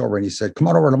blocks over, and he said, "Come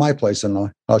on over to my place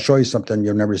and I'll show you something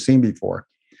you've never seen before."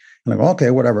 And I go,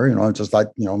 "Okay, whatever." Just like,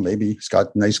 maybe he's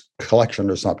got a nice collection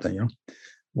or something,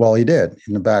 Well, he did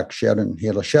in the back shed, and he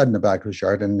had a shed in the back of his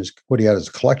yard. And what he had as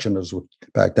a collection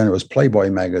back then, it was Playboy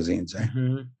magazines.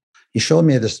 Mm-hmm. He showed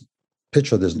me this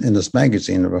picture in this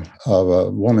magazine of a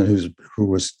woman who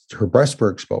was, her breasts were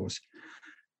exposed.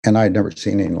 And I'd never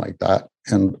seen anything like that.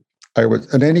 And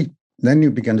then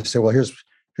you begin to say, well, here's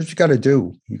what you got to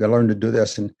do. You got to learn to do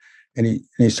this. And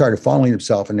he started fondling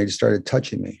himself, and they started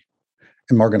touching me.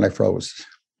 And Morgan, I froze.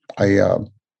 I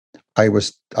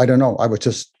was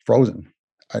just frozen.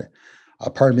 A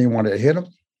part of me wanted to hit him.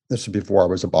 This was before I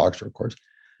was a boxer, of course.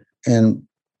 And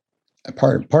a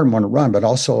part of me wanted to run, but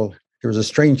also there was a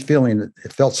strange feeling that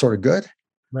it felt sort of good.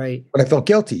 Right. But I felt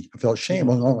guilty. I felt shame.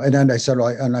 And then I said,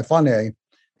 and I finally,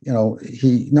 no.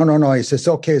 He says,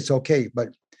 it's okay. But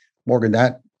Morgan,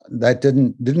 that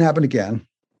didn't happen again.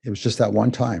 It was just that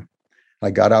one time.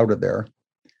 I got out of there,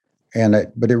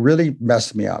 but it really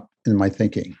messed me up in my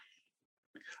thinking,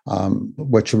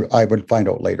 which I would find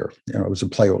out later. It was a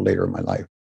play out later in my life.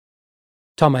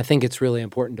 Tom, I think it's really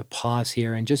important to pause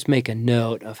here and just make a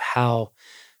note of how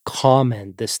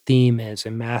common this theme is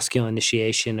in masculine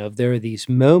initiation. There are these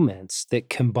moments that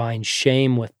combine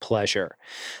shame with pleasure,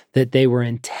 that they were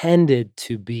intended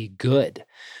to be good,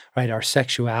 right? Our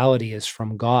sexuality is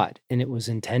from God, and it was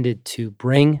intended to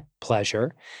bring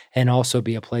pleasure and also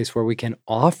be a place where we can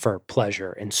offer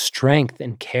pleasure and strength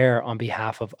and care on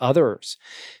behalf of others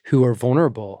who are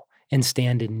vulnerable and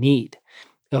stand in need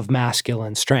of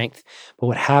masculine strength. But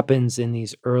what happens in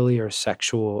these earlier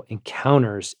sexual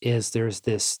encounters is there's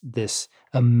this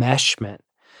enmeshment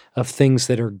of things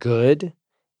that are good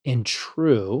and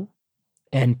true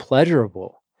and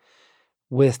pleasurable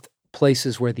with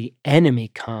places where the enemy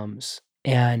comes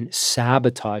and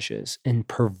sabotages and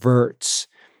perverts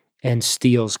and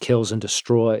steals, kills, and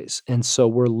destroys. And so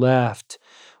we're left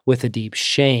with a deep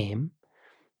shame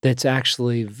that's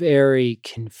actually very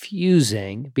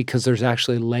confusing, because there's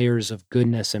actually layers of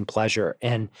goodness and pleasure.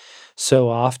 And so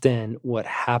often what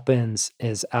happens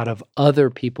is, out of other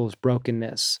people's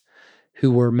brokenness who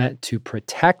were meant to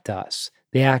protect us,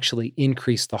 they actually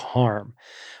increase the harm.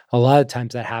 A lot of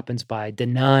times that happens by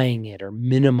denying it or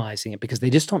minimizing it because they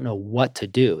just don't know what to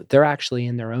do. They're actually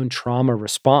in their own trauma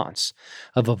response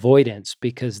of avoidance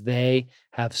because they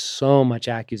have so much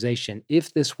accusation.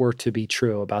 If this were to be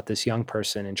true about this young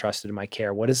person entrusted in my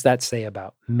care, what does that say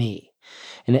about me?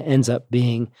 And it ends up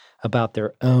being about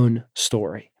their own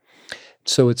story.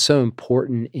 So it's so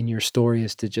important in your story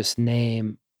is to just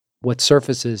name what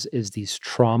surfaces is these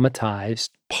traumatized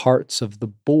parts of the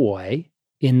boy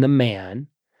in the man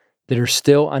that are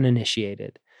still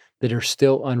uninitiated, that are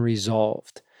still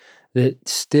unresolved, that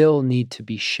still need to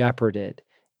be shepherded,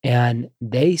 and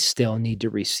they still need to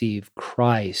receive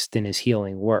Christ in his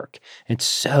healing work. It's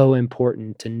so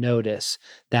important to notice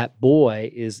that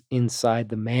boy is inside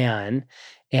the man,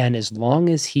 and as long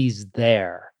as he's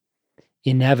there,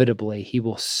 inevitably he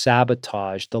will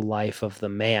sabotage the life of the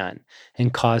man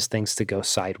and cause things to go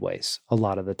sideways a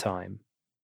lot of the time.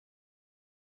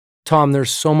 Tom,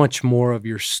 there's so much more of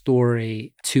your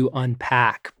story to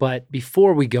unpack, but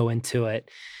before we go into it,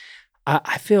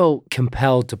 I feel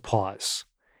compelled to pause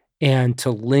and to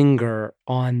linger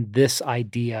on this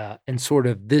idea and sort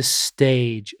of this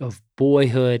stage of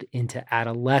boyhood into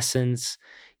adolescence,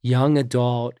 young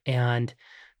adult, and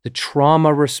the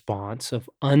trauma response of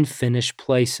unfinished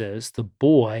places, the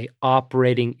boy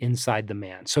operating inside the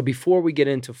man. So before we get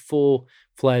into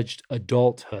full-fledged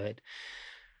adulthood,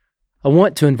 I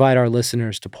want to invite our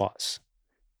listeners to pause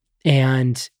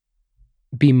and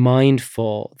be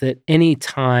mindful that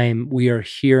anytime we are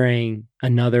hearing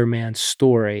another man's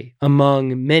story,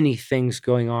 among many things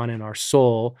going on in our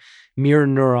soul, mirror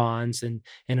neurons and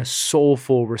a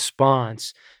soulful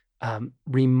response,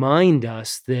 remind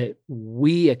us that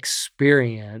we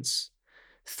experience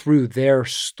through their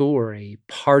story,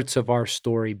 parts of our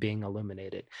story being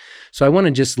illuminated. So I want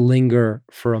to just linger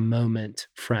for a moment,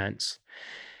 friends,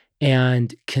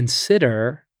 and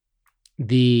consider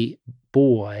the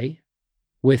boy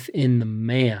within the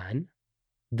man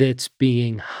that's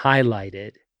being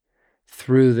highlighted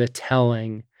through the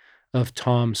telling of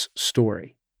Tom's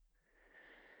story.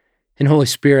 And Holy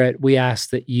Spirit, we ask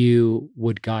that you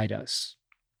would guide us,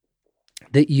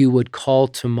 that you would call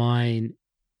to mind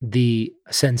the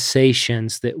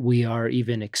sensations that we are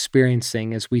even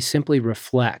experiencing as we simply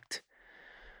reflect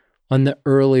on the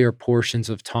earlier portions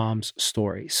of Tom's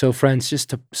story. So friends,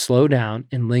 just to slow down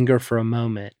and linger for a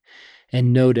moment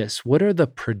and notice, what are the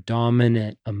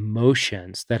predominant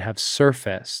emotions that have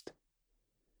surfaced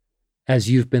as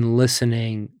you've been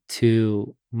listening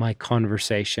to my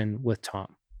conversation with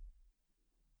Tom?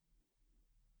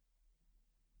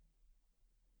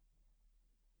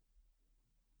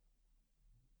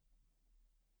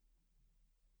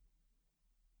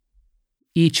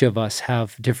 Each of us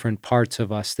have different parts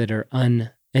of us that are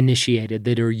uninitiated,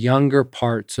 that are younger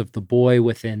parts of the boy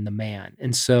within the man.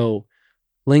 And so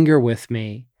linger with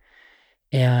me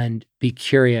and be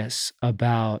curious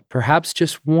about perhaps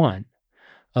just one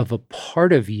of a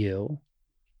part of you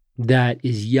that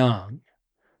is young,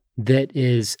 that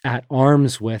is at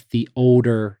arms with the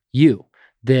older you,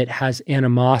 that has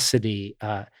animosity,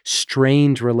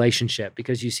 strained relationship,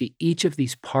 because you see each of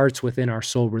these parts within our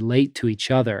soul relate to each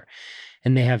other,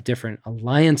 and they have different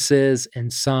alliances,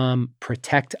 and some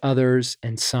protect others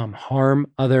and some harm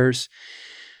others,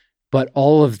 but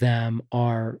all of them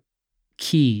are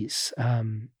keys.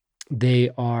 They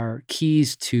are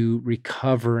keys to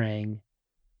recovering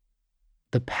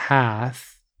the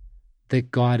path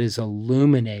that God is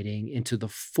illuminating into the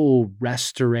full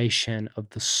restoration of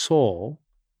the soul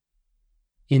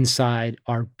inside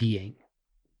our being.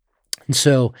 And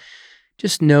so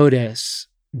just notice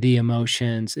the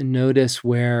emotions and notice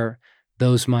where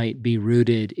those might be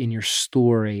rooted in your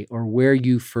story or where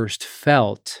you first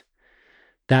felt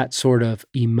that sort of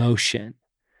emotion.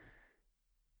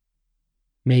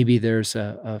 Maybe there's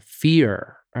a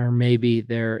fear, or maybe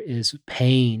there is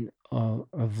pain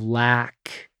of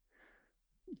lack,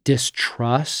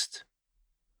 distrust,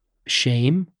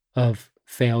 shame of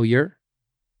failure,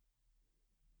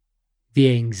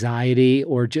 the anxiety,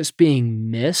 or just being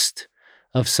missed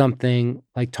of something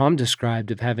like Tom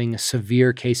described, of having a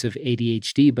severe case of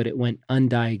ADHD, but it went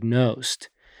undiagnosed.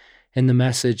 And the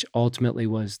message ultimately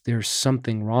was, there's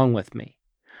something wrong with me.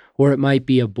 Or it might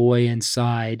be a boy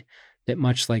inside that,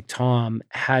 much like Tom,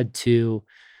 had to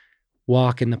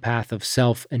walk in the path of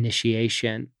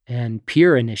self-initiation and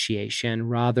peer initiation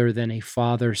rather than a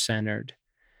father-centered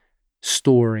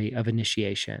story of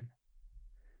initiation.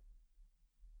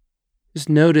 Just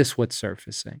notice what's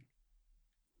surfacing.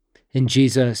 And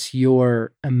Jesus,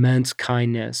 your immense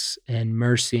kindness and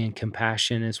mercy and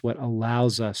compassion is what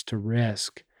allows us to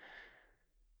risk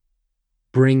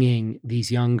bringing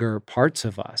these younger parts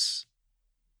of us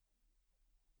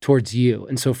towards you.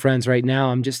 And so, friends, right now,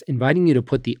 I'm just inviting you to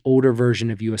put the older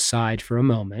version of you aside for a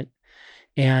moment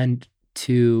and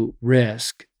to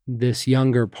risk this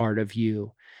younger part of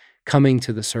you coming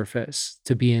to the surface,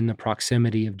 to be in the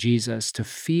proximity of Jesus, to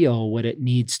feel what it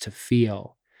needs to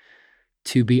feel,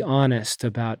 to be honest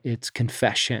about its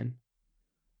confession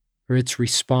or its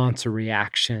response or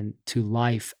reaction to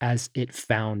life as it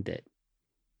found it.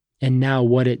 And now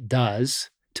what it does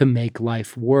to make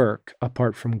life work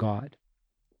apart from God.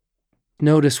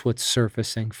 Notice what's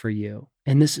surfacing for you.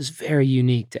 And this is very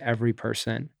unique to every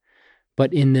person.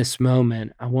 But in this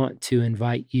moment, I want to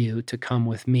invite you to come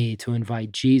with me to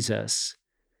invite Jesus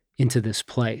into this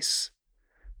place,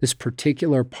 this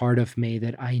particular part of me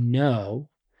that I know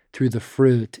through the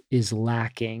fruit is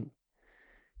lacking,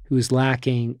 who is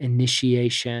lacking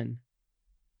initiation,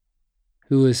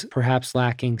 who is perhaps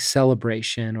lacking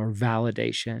celebration or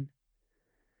validation.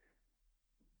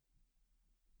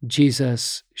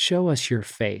 Jesus, show us your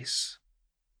face.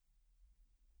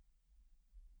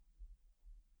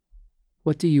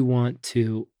 What do you want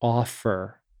to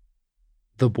offer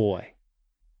the boy?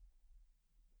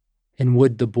 And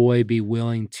would the boy be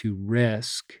willing to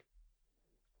risk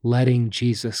letting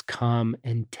Jesus come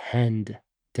and tend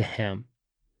to him,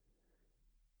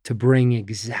 to bring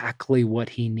exactly what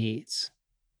he needs.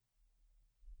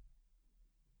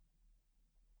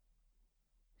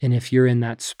 And if you're in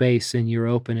that space and you're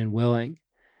open and willing,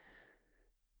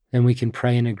 then we can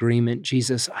pray in agreement.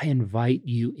 Jesus, I invite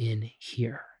you in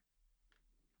here.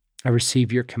 I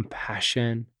receive your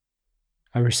compassion.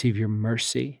 I receive your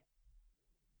mercy.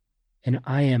 And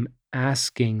I am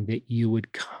asking that you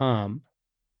would come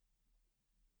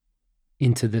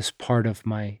into this part of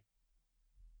my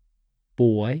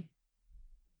boy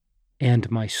and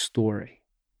my story.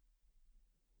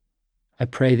 I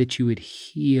pray that you would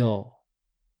heal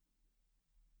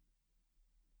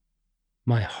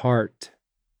my heart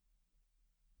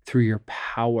through your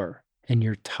power and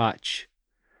your touch,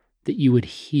 that you would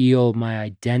heal my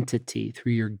identity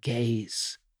through your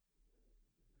gaze,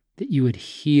 that you would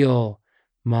heal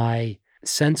my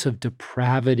sense of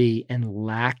depravity and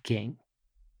lacking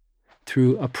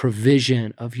through a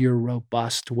provision of your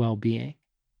robust well-being.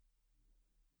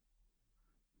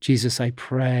 Jesus, I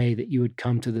pray that you would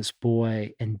come to this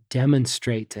boy and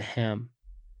demonstrate to him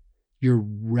your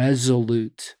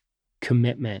resolute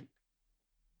commitment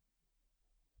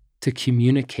to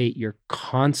communicate your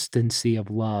constancy of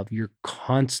love, your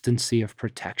constancy of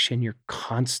protection, your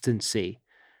constancy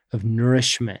of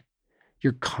nourishment,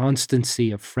 your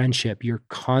constancy of friendship, your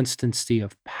constancy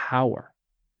of power.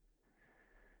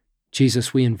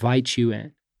 Jesus, we invite you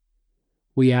in.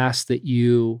 We ask that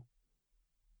you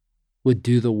would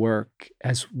do the work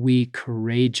as we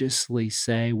courageously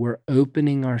say, we're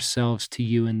opening ourselves to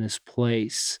you in this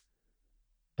place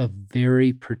of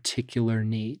very particular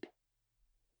need.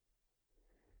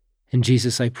 And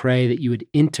Jesus, I pray that you would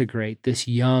integrate this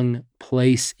young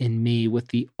place in me with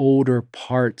the older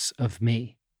parts of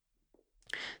me,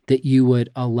 that you would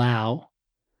allow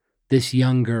this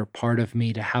younger part of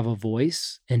me to have a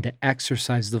voice and to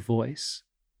exercise the voice.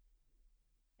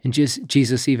 And just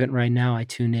Jesus, even right now, I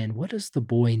tune in. What does the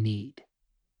boy need?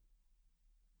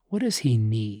 What does he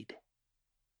need?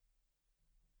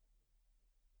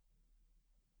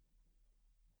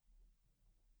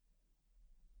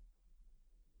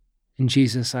 And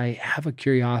Jesus, I have a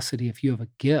curiosity if you have a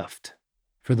gift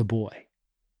for the boy.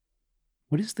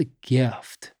 What is the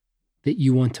gift that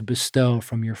you want to bestow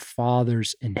from your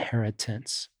Father's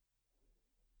inheritance?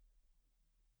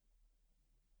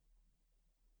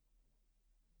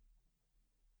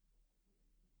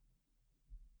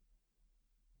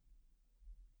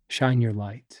 Shine your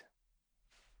light.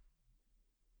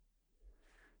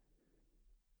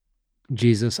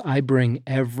 Jesus, I bring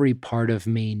every part of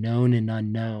me, known and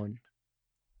unknown,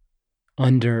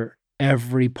 under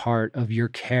every part of your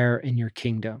care and your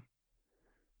kingdom.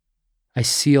 I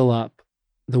seal up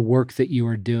the work that you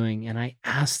are doing, and I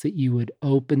ask that you would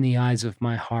open the eyes of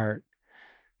my heart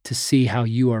to see how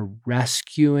you are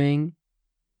rescuing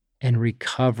and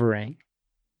recovering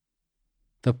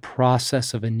the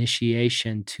process of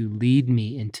initiation to lead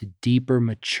me into deeper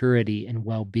maturity and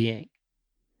well-being.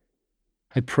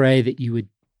 I pray that you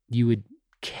would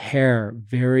care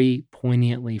very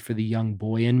poignantly for the young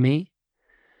boy in me.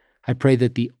 I pray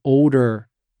that the older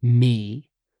me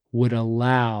would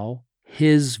allow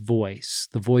his voice,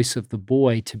 the voice of the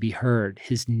boy, to be heard,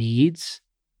 his needs,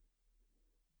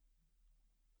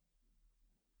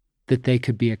 that they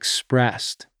could be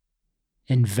expressed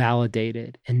and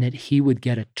validated, and that he would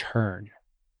get a turn.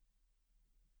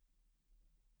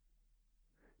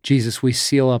 Jesus, we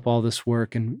seal up all this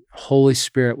work, and Holy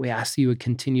Spirit, we ask that you would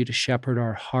continue to shepherd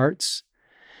our hearts.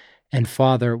 And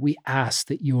Father, we ask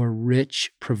that your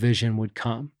rich provision would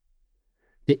come,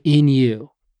 that in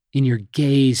you, in your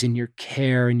gaze, in your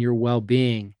care, in your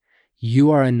well-being,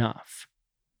 you are enough.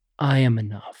 I am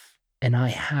enough, and I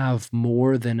have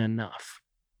more than enough.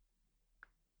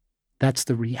 That's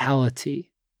the reality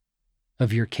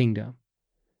of your kingdom.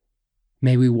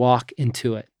 May we walk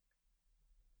into it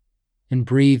and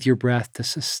breathe your breath to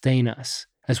sustain us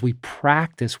as we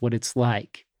practice what it's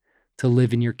like to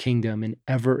live in your kingdom in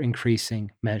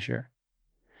ever-increasing measure.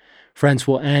 Friends,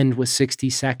 we'll end with 60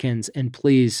 seconds, and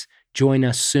please join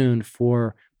us soon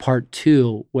for part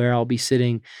 2, where I'll be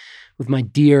sitting with my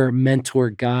dear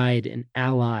mentor, guide, and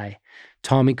ally,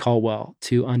 Tommy Caldwell,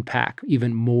 to unpack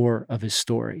even more of his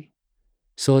story.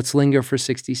 So let's linger for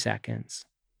 60 seconds,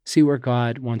 see where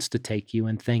God wants to take you,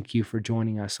 and thank you for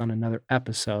joining us on another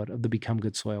episode of the Become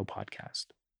Good Soil podcast.